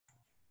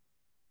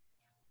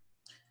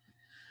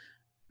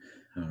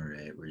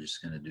right, we're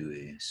just going to do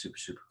a super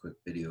quick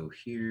video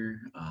here.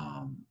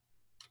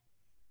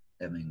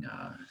 Having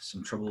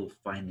some trouble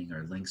finding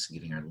our links and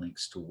getting our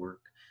links to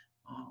work.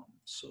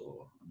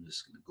 So I'm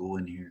just going to go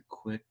in here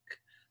quick.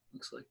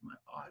 Looks like my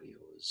audio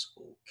is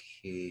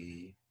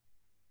okay.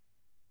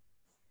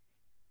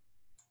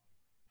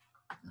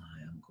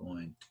 I am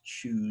going to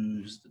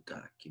choose the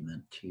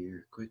document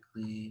here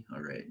quickly.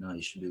 All right, now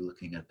you should be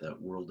looking at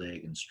that World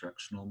Ag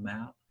Instructional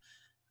map.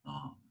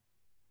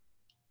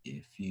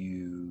 If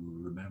you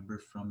remember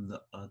from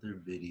the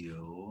other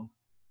video,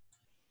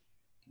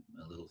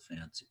 my little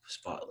fancy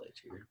spotlight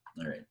here.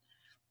 All right.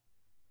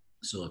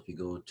 So if you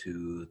go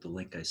to the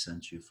link I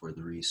sent you for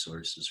the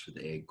resources for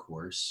the ag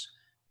course,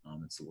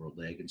 it's the World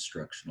Ag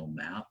Instructional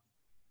Map.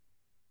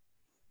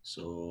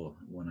 So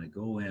when I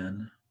go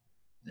in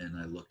and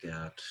I look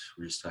at,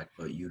 we're just talking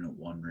about Unit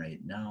 1 right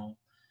now,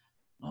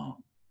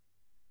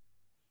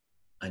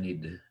 I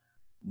need to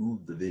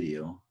move the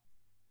video.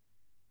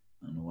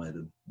 I don't know why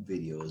the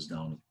video is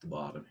down at the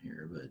bottom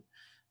here, but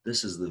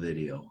this is the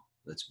video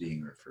that's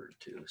being referred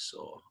to.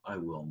 So I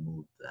will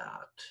move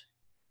that.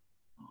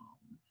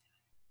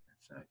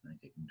 In fact, I think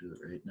I can do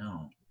it right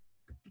now.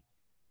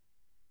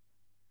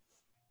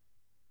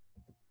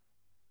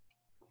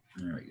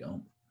 There we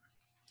go.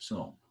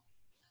 So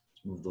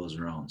let's move those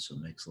around so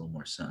it makes a little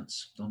more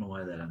sense. Don't know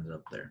why that ended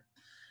up there.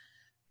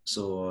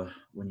 So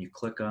when you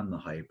click on the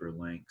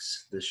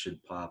hyperlinks, this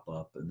should pop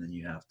up, and then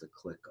you have to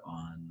click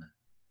on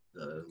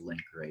the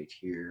link right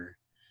here,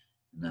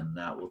 and then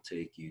that will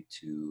take you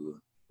to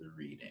the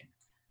reading.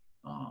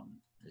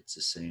 It's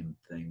the same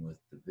thing with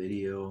the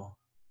video.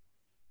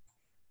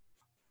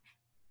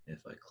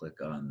 If I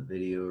click on the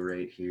video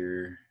right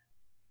here,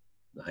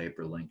 the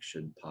hyperlink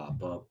should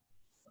pop up,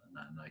 and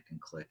then I can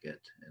click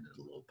it and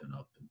it'll open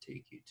up and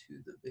take you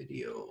to the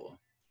video.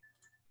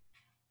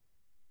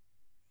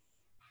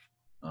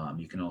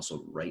 You can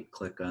also right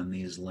click on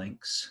these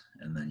links,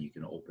 and then you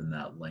can open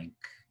that link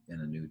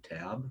in a new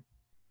tab.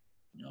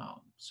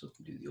 So if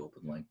you do the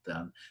open link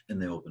then, and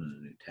they open in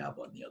a new tab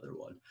on the other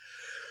one.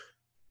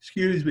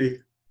 Excuse me.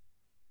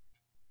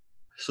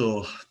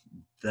 So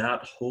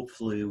that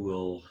hopefully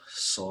will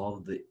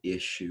solve the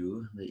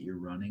issue that you're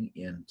running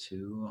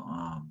into.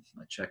 I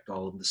checked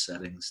all of the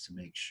settings to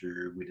make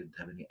sure we didn't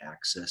have any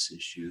access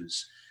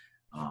issues.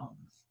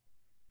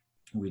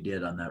 We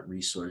did on that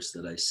resource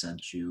that I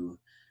sent you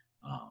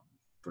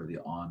for the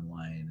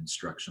online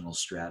instructional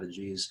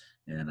strategies,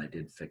 and I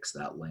did fix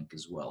that link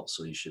as well,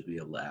 so you should be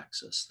able to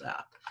access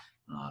that.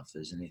 If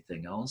there's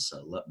anything else,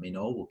 let me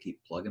know. We'll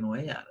keep plugging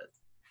away at it.